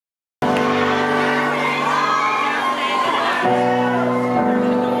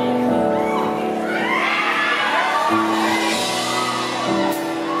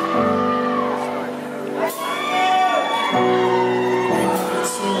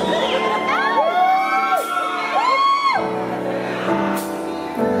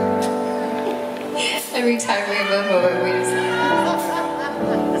time we move over, we just...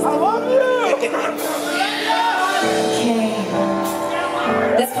 I love you! Okay.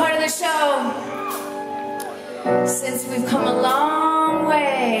 This part of the show, since we've come a long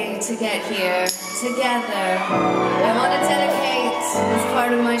way to get here together, I want to dedicate this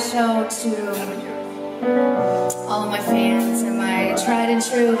part of my show to all of my fans and my tried and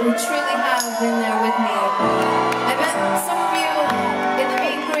true who truly have been there with me. I met some of you in the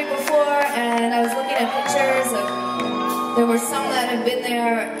meet and greet before, and I was looking at pictures of, there were some that had been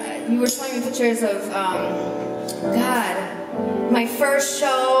there. You were showing me pictures of, God, my first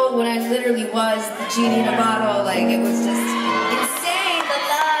show when I literally was the genie in a bottle. Like, it was just insane, the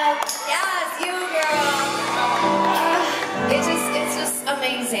love. Yes, you girl. It's just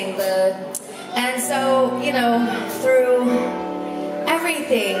amazing. And so, you know, through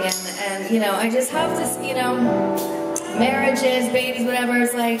everything, and you know, I just have this, you know, marriages, babies, whatever,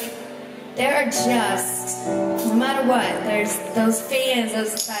 it's like, there are just, no matter what, there's those fans,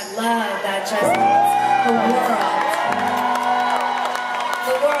 that love that just means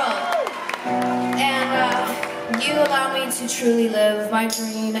the world. And you allow me to truly live my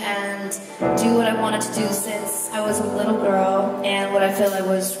dream and do what I wanted to do since I was a little girl, and what I feel I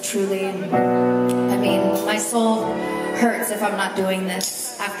was truly, I mean, my soul hurts if I'm not doing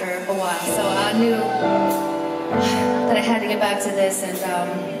this after a while. So I knew that I had to get back to this, and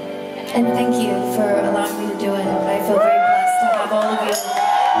thank you for allowing me to do it. I feel very blessed to have all of you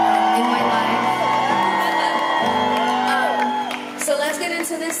in my life. So let's get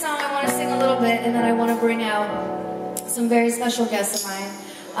into this song. I want to sing a little bit, and then I want to bring out some very special guests of mine.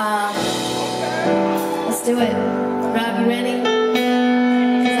 Let's do it. Rob, you ready?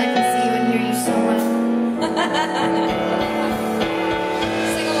 Because I can see you and hear you so much.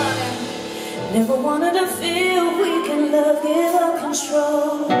 Sing along now. Never wanted to feel weak and love give up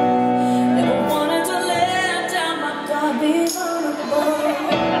control. Never wanted to let down my God, be vulnerable.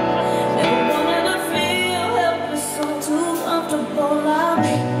 Never wanted to feel helpless or too comfortable. I'll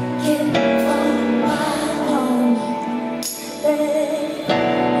make it on my own.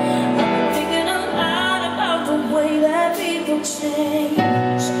 I've been thinking a lot about the way that people change.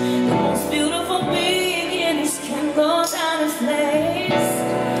 The most beautiful beginnings can go down in flames.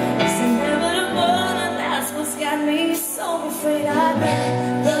 It's inevitable, and that's what's got me so afraid. I'd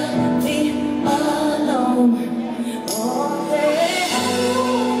rather be alone all day.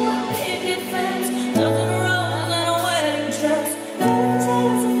 Picket fence, nothing wrong than a wedding dress. Fairy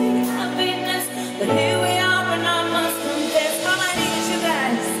tales of fake happiness, but here we are, and I must confess, all I need is you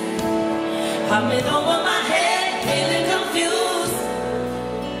guys. I've been over my head, feeling confused.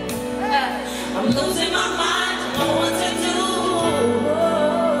 I'm losing my mind, don't know what to do.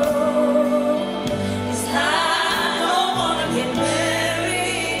 'Cause I don't wanna get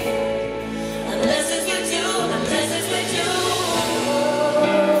married unless it's with you, unless it's with you.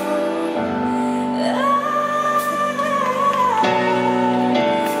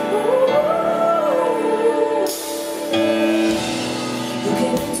 You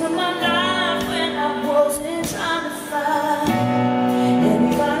came into my life when I wasn't trying to find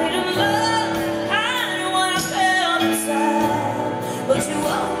anybody to love. I knew what I felt inside, but you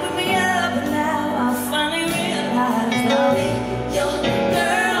opened me up, and now I finally realize I'll be your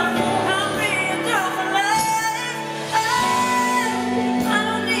girl. I'll be your girl for life. I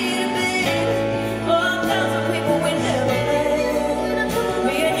don't need a big or 1,000 people we never met.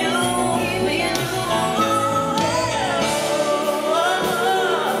 Me and you, me and you.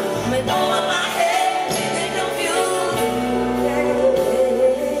 I'm in over my head, feeling confused.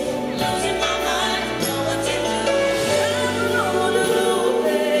 Losing my mind, don't know what to do. I don't know what to do,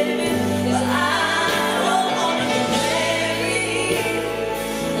 baby. 'Cause I don't wanna get married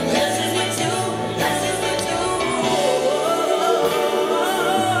unless it's with you, unless it's with you.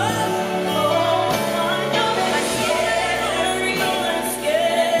 I'm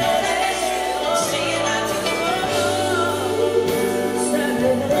scared, seeing I do.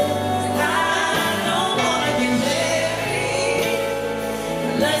 I don't wanna get married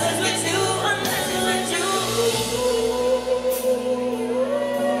unless it's with you, unless it's with you.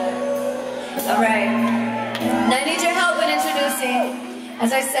 All right. Now I need your help in introducing.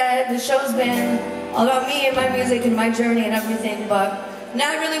 As I said, the show's been all about me and my music and my journey and everything, but now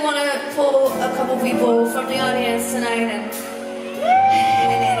I really want to pull a couple people from the audience tonight, and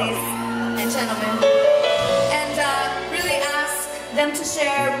ladies and gentlemen, and really ask them to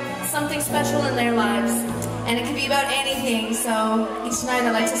share something special in their lives. And it can be about anything, so each night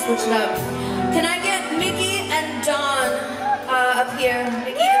I like to switch it up. Can I get Mickey and Dawn up here?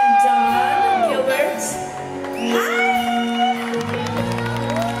 Mickey and Dawn Gilbert. Hi!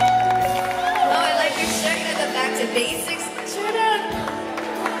 Oh, I like your shirt.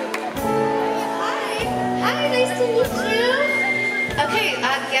 Okay,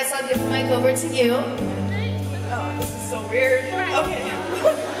 I guess I'll give the mic over to you. Oh, this is so weird. Okay.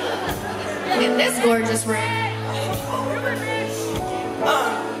 In this gorgeous room.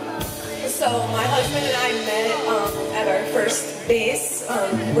 So my husband and I met at our first base.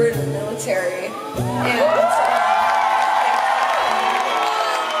 We're in the military, and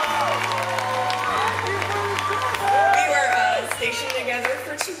stationed together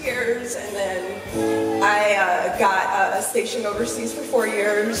for 2 years, and then I got stationed overseas for 4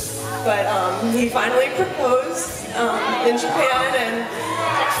 years, but he finally proposed in Japan, and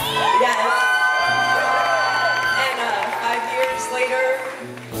yes, and 5 years later,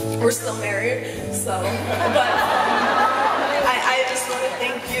 we're still married, so, but I just want to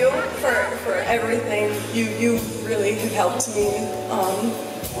thank you for everything. You really have helped me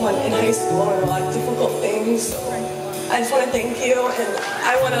in high school and a lot of difficult things, so I just want to thank you, and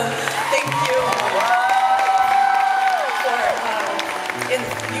I want to thank you for, you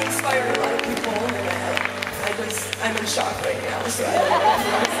inspire a lot of people, and I'm in shock right now, so I don't know what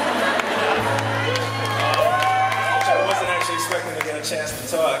to say. I wasn't actually expecting to get a chance to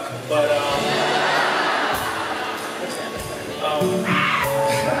talk, but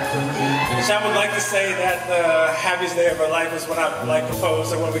I would like to say that the happiest day of our life was when I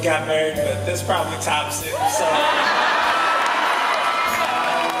proposed and when we got married, but this probably tops it, so.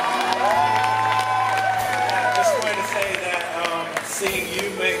 Seeing you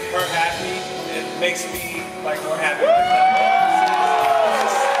make her happy, it makes me more happy.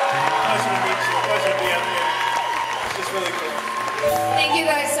 Pleasure to meet you. Pleasure to be up here. It's just really cool. Thank you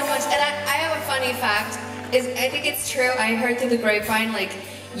guys so much. And I have a funny fact. I think it's true. I heard through the grapevine,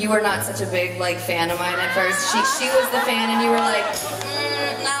 you were not such a big fan of mine at first. She was the fan, and you were like,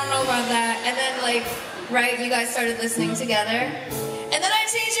 I don't know about that. And then right, you guys started listening together, and then I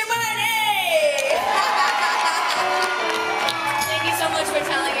changed your mind. Hey! So much for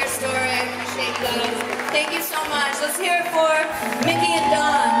telling your story. I appreciate you guys. Thank you so much. Let's hear it for Mickey and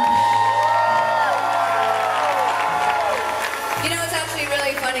Dawn. You know, it's actually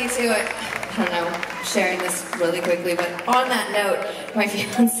really funny too. I don't know, sharing this really quickly, but on that note, my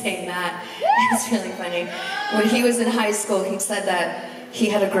fiance Matt, it's really funny. When he was in high school, he said that he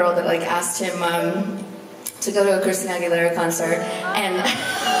had a girl that asked him to go to a Christina Aguilera concert, and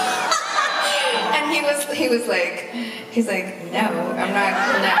he's like, no, I'm not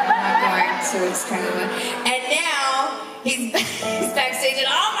going to. It's kind of and now he's back